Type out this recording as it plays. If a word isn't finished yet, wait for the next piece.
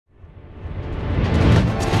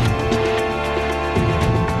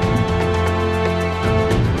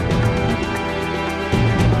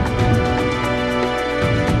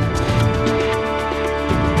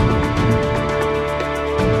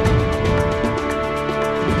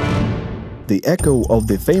the echo of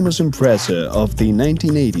the famous Impreza of the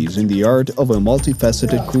 1980s in the art of a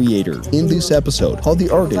multifaceted creator. In this episode, how the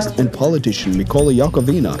artist and politician Mykola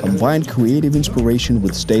Yakovyna combined creative inspiration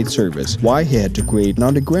with state service, why he had to create an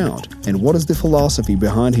underground, and what is the philosophy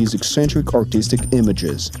behind his eccentric artistic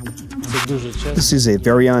images. This is a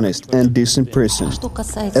very honest and decent person.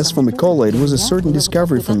 As for Mykola, it was a certain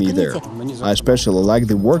discovery for me there. I especially like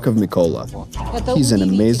the work of Mykola. He's an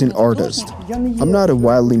amazing artist. I'm not a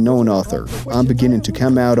widely known author. I'm beginning to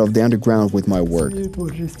come out of the underground with my work.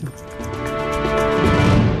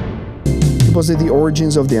 It was at the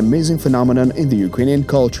origins of the amazing phenomenon in the Ukrainian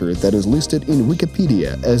culture that is listed in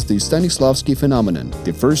Wikipedia as the Stanislavski phenomenon,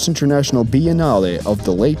 the first international biennale of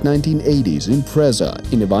the late 1980s, Impreza,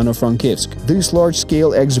 in Ivano-Frankivsk. This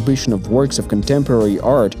large-scale exhibition of works of contemporary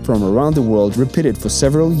art from around the world repeated for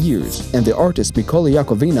several years, and the artist Mykola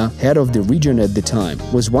Yakovyna, head of the region at the time,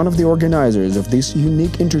 was one of the organizers of this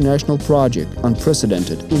unique international project,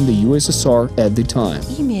 unprecedented in the USSR at the time.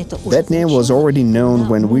 That name was already known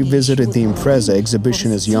when we visited the Impreza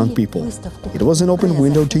exhibition as young people. It was an open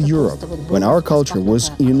window to Europe. When our culture was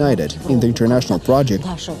united in the international project,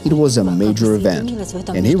 it was a major event.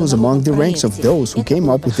 And he was among the ranks of those who came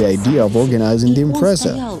up with the idea of organizing the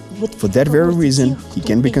Impreza. For that very reason, he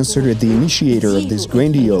can be considered the initiator of this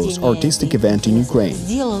grandiose artistic event in Ukraine.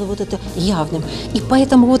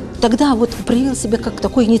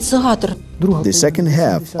 The second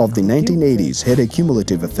half of the 1980s had a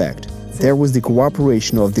cumulative effect. There was the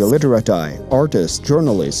cooperation of the literati, artists,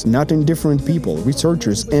 journalists, not indifferent people,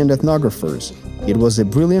 researchers and ethnographers. It was a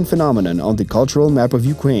brilliant phenomenon on the cultural map of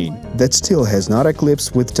Ukraine that still has not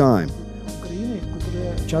eclipsed with time.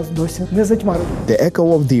 The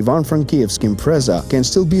echo of the Ivano-Frankivsk Impreza can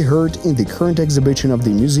still be heard in the current exhibition of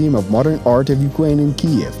the Museum of Modern Art of Ukraine in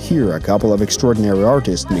Kiev. Here, a couple of extraordinary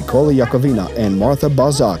artists, Mykola Yakovyna and Marta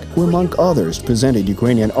Bazak, who among others presented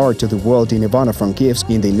Ukrainian art to the world in Ivano-Frankivsk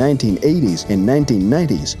in the 1980s and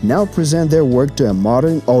 1990s, now present their work to a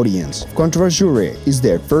modern audience. Kontrazhure is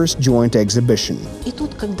their first joint exhibition.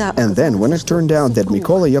 And then, when it turned out that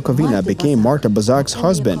Mykola Yakovyna became Marta Bazak's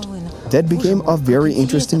husband, that became a very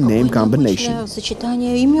interesting name combination.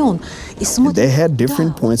 They had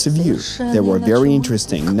different points of view. They were very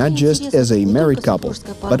interesting, not just as a married couple,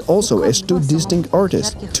 but also as two distinct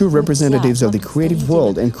artists, two representatives of the creative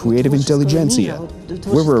world and creative intelligentsia.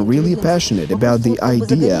 We were really passionate about the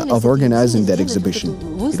idea of organizing that exhibition.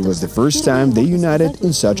 It was the first time they united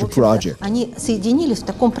in such a project.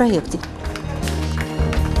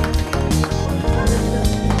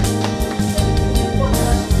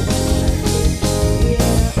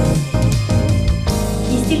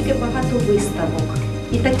 Багато виставок.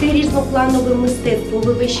 І таке різнопланове мистецтво,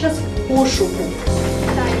 ви весь час в пошуку.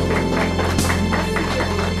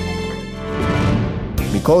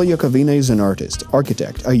 Mykola Yakovyna is an artist,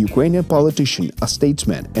 architect, a Ukrainian politician, a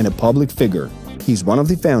statesman, and a public figure. He's one of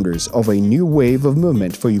the founders of a new wave of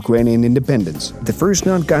movement for Ukrainian independence, the first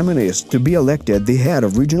non-communist to be elected the head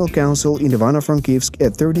of regional council in Ivano-Frankivsk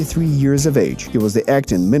at 33 years of age. He was the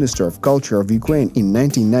acting Minister of Culture of Ukraine in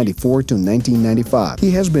 1994 to 1995.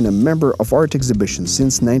 He has been a member of art exhibitions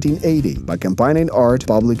since 1980. By combining art,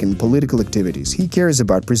 public and political activities, he cares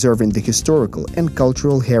about preserving the historical and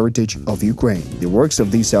cultural heritage of Ukraine. The works of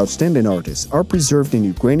these outstanding artists are preserved in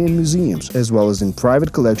Ukrainian museums as well as in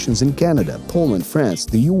private collections in Canada, Poland, France,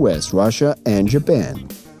 the US, Russia, and Japan.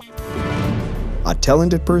 A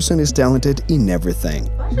talented person is talented in everything.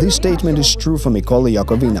 This statement is true for Mykola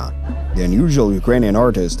Yakovyna. The unusual Ukrainian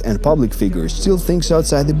artist and public figure still thinks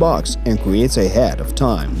outside the box and creates ahead of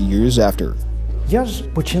time years after. Я ж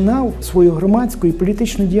починав свою громадську і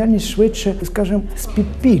політичну діяльність швидше, скажімо, з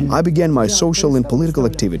підпільно. I began my social and political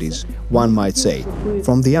activities, one might say,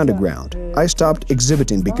 from the underground. I stopped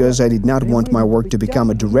exhibiting because I did not want my work to become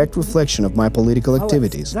a direct reflection of my political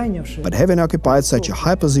activities. But having occupied such a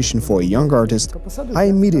high position for a young artist, I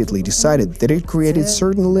immediately decided that it created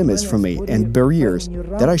certain limits for me and barriers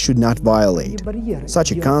that I should not violate. Such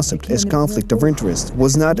a concept as conflict of interest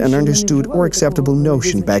was not an understood or acceptable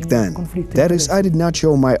notion back then. That is, I did not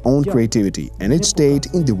show my own creativity, and it stayed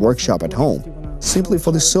in the workshop at home, simply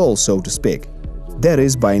for the soul, so to speak. That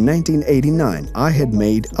is, by 1989, I had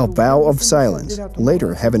made a vow of silence.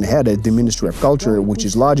 Later, having headed the Ministry of Culture, which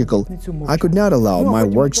is logical, I could not allow my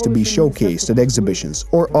works to be showcased at exhibitions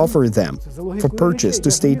or offer them for purchase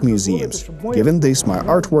to state museums. Given this, my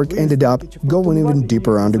artwork ended up going even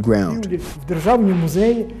deeper underground.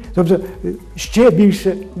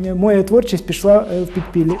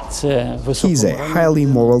 He's a highly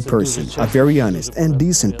moral person, a very honest and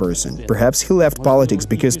decent person. Perhaps he left politics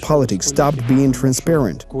because politics stopped being transparent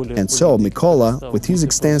transparent. And so Mykola, with his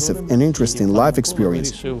extensive and interesting life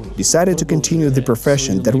experience, decided to continue the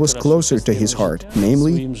profession that was closer to his heart,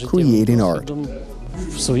 namely creating art.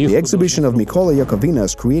 The exhibition of Mykola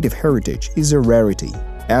Yakovyna's creative heritage is a rarity.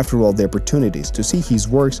 After all, the opportunities to see his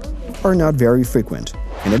works are not very frequent,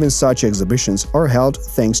 and even such exhibitions are held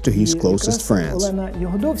thanks to his closest friends.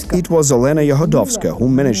 It was Olena Yahodovska who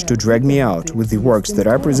managed to drag me out with the works that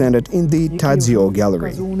I presented in the Tadzio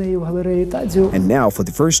Gallery. And now, for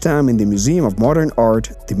the first time in the Museum of Modern Art,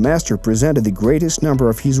 the master presented the greatest number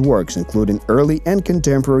of his works, including early and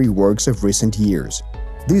contemporary works of recent years.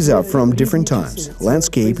 These are from different times.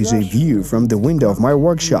 Landscape is a view from the window of my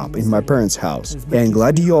workshop in my parents' house, and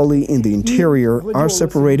gladioli in the interior are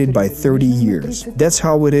separated by 30 years. That's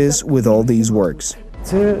how it is with all these works.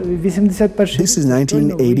 This is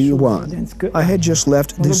 1981. I had just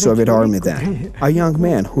left the Soviet army then, a young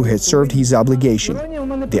man who had served his obligation.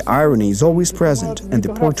 The irony is always present, and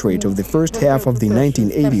the portrait of the first half of the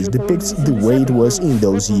 1980s depicts the way it was in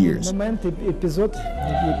those years.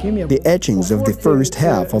 The etchings of the first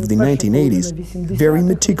half of the 1980s very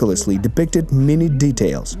meticulously depicted many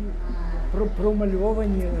details.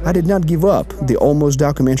 I did not give up the almost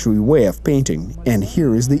documentary way of painting, and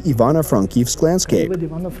here is the Ivano-Frankivsk landscape.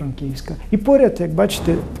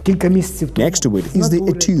 Next to it is the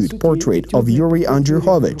etude portrait of Yuri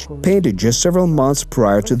Andrukhovich, painted just several months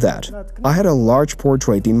prior to that. I had a large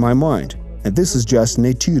portrait in my mind, and this is just an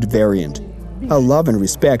etude variant. I love and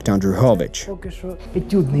respect Andrukhovich.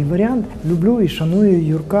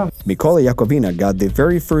 Mykola Yakovyna got the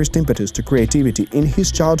very first impetus to creativity in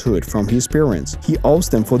his childhood from his parents. He owes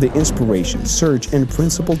them for the inspiration, search and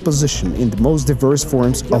principled position in the most diverse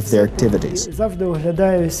forms of their activities. I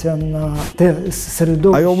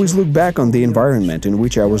always look back on the environment in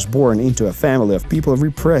which I was born into a family of people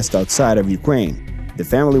repressed outside of Ukraine. The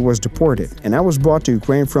family was deported, and I was brought to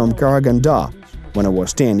Ukraine from Karaganda when I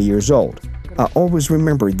was 10 years old. I always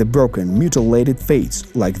remembered the broken, mutilated fates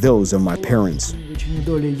like those of my parents.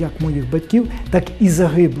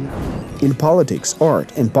 In politics,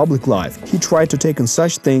 art, and public life, he tried to take on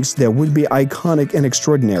such things that would be iconic and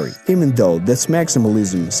extraordinary, even though that's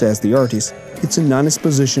maximalism, says the artist. It's an honest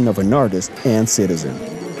position of an artist and citizen.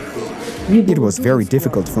 It was very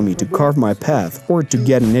difficult for me to carve my path or to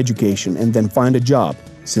get an education and then find a job,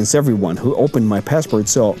 since everyone who opened my passport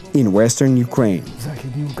saw in Western Ukraine.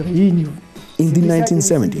 In the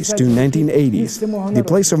 1970s to 1980s, the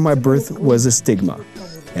place of my birth was a stigma,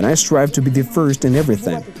 and I strived to be the first in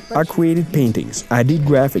everything. I created paintings, I did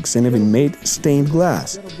graphics, and even made stained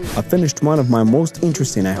glass. I finished one of my most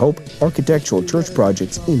interesting, I hope, architectural church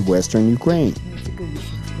projects in Western Ukraine.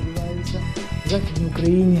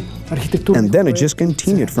 And then it just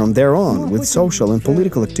continued from there on with social and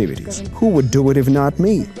political activities. Who would do it if not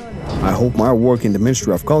me? I hope my work in the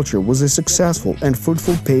Ministry of Culture was a successful and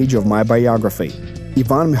fruitful page of my biography.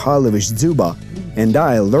 Ivan Mikhailovich Dzyuba and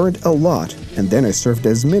I learned a lot, and then I served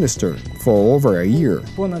as minister for over a year. In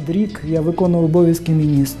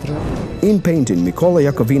painting, Mykola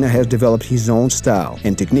Yakovyna has developed his own style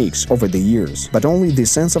and techniques over the years, but only the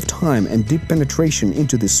sense of time and deep penetration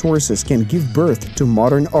into the sources can give birth to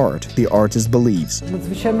modern art, the artist believes.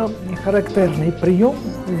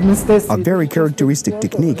 A very characteristic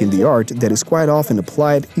technique in the art that is quite often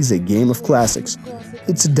applied is a game of classics.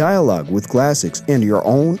 It's a dialogue with classics and your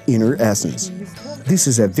own inner essence. This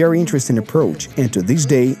is a very interesting approach, and to this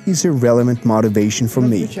day is a relevant motivation for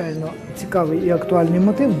me.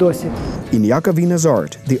 In Yakovyna's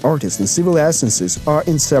art, the artist and civil essences are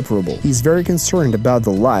inseparable. He is very concerned about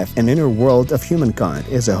the life and inner world of humankind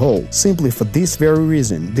as a whole. Simply for this very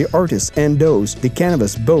reason, the artist endows the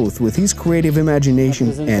canvas both with his creative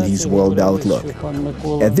imagination and his world outlook.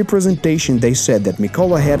 At the presentation, they said that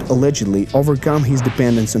Mykola had allegedly overcome his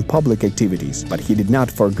dependence on public activities, but he did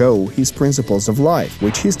not forego his principles of life,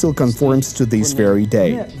 which he still conforms to this very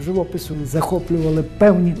day.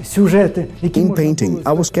 In painting,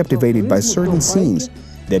 I was captivated by certain scenes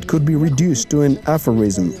that could be reduced to an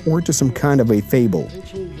aphorism or to some kind of a fable.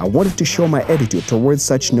 I wanted to show my attitude towards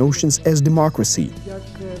such notions as democracy,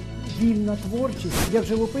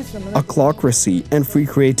 ochlocracy, and free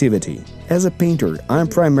creativity. As a painter, I am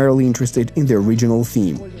primarily interested in the original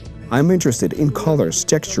theme. I am interested in colors,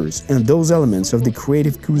 textures, and those elements of the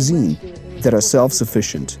creative cuisine that are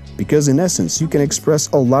self-sufficient, because in essence you can express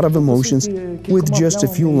a lot of emotions with just a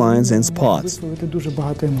few lines and spots.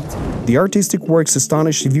 The artistic works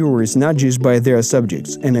astonish viewers not just by their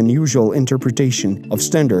subjects, an unusual interpretation of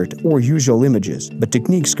standard or usual images, but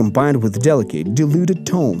techniques combined with delicate, diluted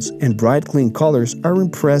tones and bright, clean colors are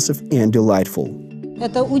impressive and delightful.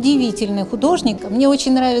 Это удивительный художник. Мне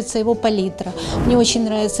очень нравится его палитра. Мне очень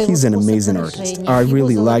нравится его He's an способ amazing выражения. artist. I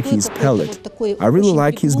really Его like золотой his такой palette. вот такой I really очень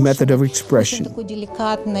like his method of припушенный, expression. очень такой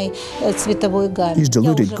деликатной цветовой гамме. His Я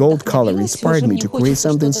diluted уже gold color вдохновилась, inspired уже me мне to create хочется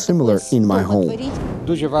something что-то такое similar in my снова home. творить.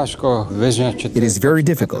 It is very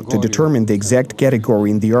difficult to determine the exact category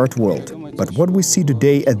in the art world, but what we see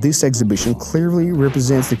today at this exhibition clearly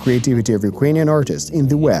represents the creativity of Ukrainian artists in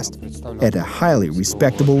the West at a highly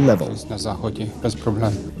respectable level.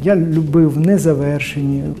 Я любив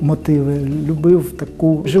незавершені мотиви, любив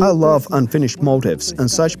таку I love unfinished motifs and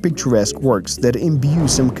such picturesque works that imbue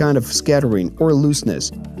some kind of scattering or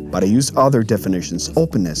looseness, but I use other definitions,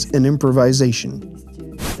 openness and improvisation.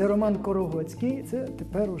 Це Роман Корогоцький, це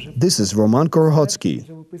тепер уже This is Roman Korohotsky.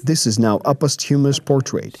 This is now a posthumous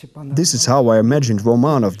portrait. This is how I imagined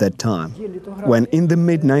Roman of that time. When in the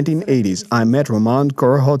mid-1980s I met Roman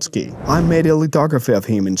Korohotsky, I made a lithography of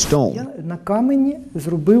him in stone. на камені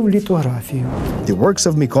зробив літографію. The works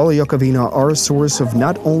of Mykola Yakovyna are a source of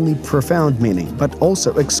not only profound meaning, but also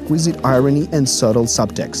exquisite irony and subtle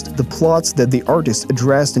subtext. The plots that the artist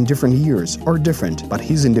addressed in different years are different, but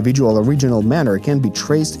his individual original manner can be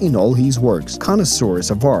traced in all his works. Connoisseurs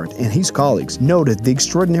of art and his colleagues noted the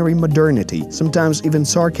extraordinary modernity, sometimes even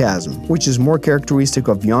sarcasm, which is more characteristic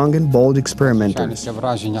of young and bold experimenters.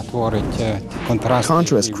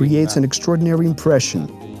 Contrast creates an extraordinary impression.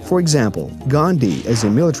 For example, Gandhi as a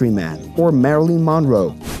military man, or Marilyn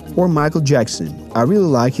Monroe, or Michael Jackson. I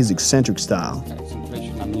really like his eccentric style.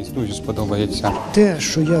 Те,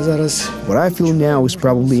 що я зараз What I feel now is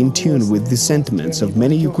probably in tune with the sentiments of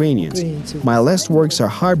many Ukrainians. My last works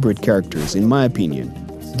are hybrid characters, in my opinion.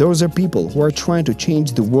 Those are people who are trying to change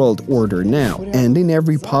the world order now, and in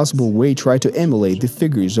every possible way try to emulate the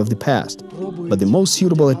figures of the past. But the most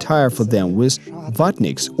suitable attire for them was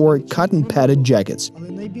vatniks, or cotton-padded jackets,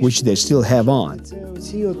 which they still have on.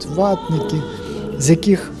 ці от ватники, з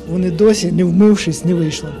яких вони досі, не вмившись, не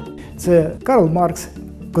вийшли. Це Карл Маркс,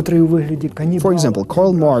 котрий у вигляді канібала. For example,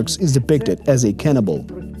 Karl Marx is depicted as a cannibal.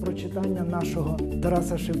 Прочитання нашого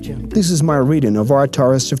Тараса Шевченка. This is my reading of our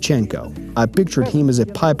Taras Shevchenko. I pictured him as a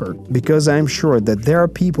piper because I am sure that there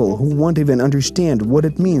are people who won't even understand what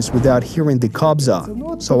it means without hearing the kabza.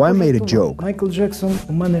 So I made a joke. Майкл Джексон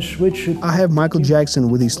у мене швидше. I have Michael Jackson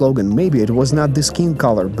with his slogan, maybe it was not the skin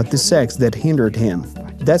color but the sex that hindered him.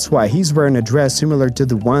 That's why he's wearing a dress similar to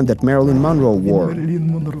the one that Marilyn Monroe wore. Мерлін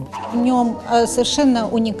Монро. В нем совершенно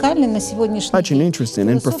уникальный на сегодняшний Such an день interesting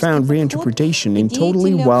and философский profound подход reinterpretation in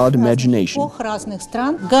totally деятелям wild разных imagination. эпох, разных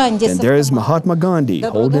стран. Ганди And с there is автоматом. Mahatma Gandhi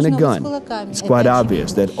Добро holding a должно быть с gun. кулаками. It's Это quite очевидно. obvious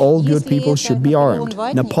that all good Если people это should be Наполеон armed.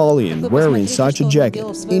 Ватник, Napoleon вы wearing посмотрите, such что a он jacket.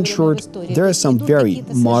 делал в свое In время в short, истории. there are some Идут very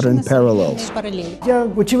какие-то modern совершенно parallels. современные параллели. Я,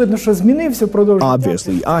 очевидно, що змінився впродовж.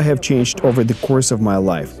 Obviously, I have changed over the course of my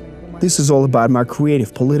life. This is all about my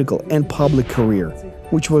creative, political, and public career,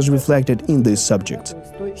 which was reflected in these subjects.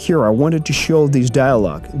 Here I wanted to show this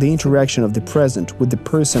dialogue, the interaction of the present with the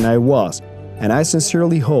person I was, and I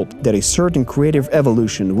sincerely hope that a certain creative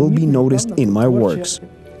evolution will be noticed in my works.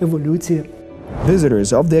 Еволюція.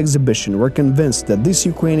 Visitors of the exhibition were convinced that this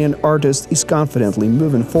Ukrainian artist is confidently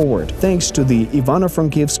moving forward thanks to the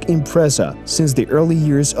Ivano-Frankivsk Impreza since the early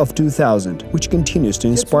years of 2000, which continues to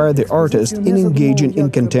inspire the artist in engaging in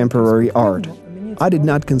contemporary art. I did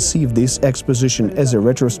not conceive this exposition as a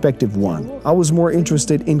retrospective one. I was more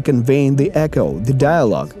interested in conveying the echo, the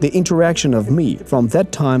dialogue, the interaction of me from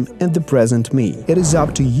that time and the present me. It is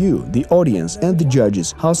up to you, the audience and the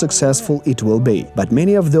judges, how successful it will be. But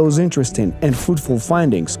many of those interesting and fruitful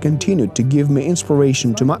findings continued to give me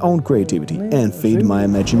inspiration to my own creativity and feed my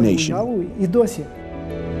imagination. І досі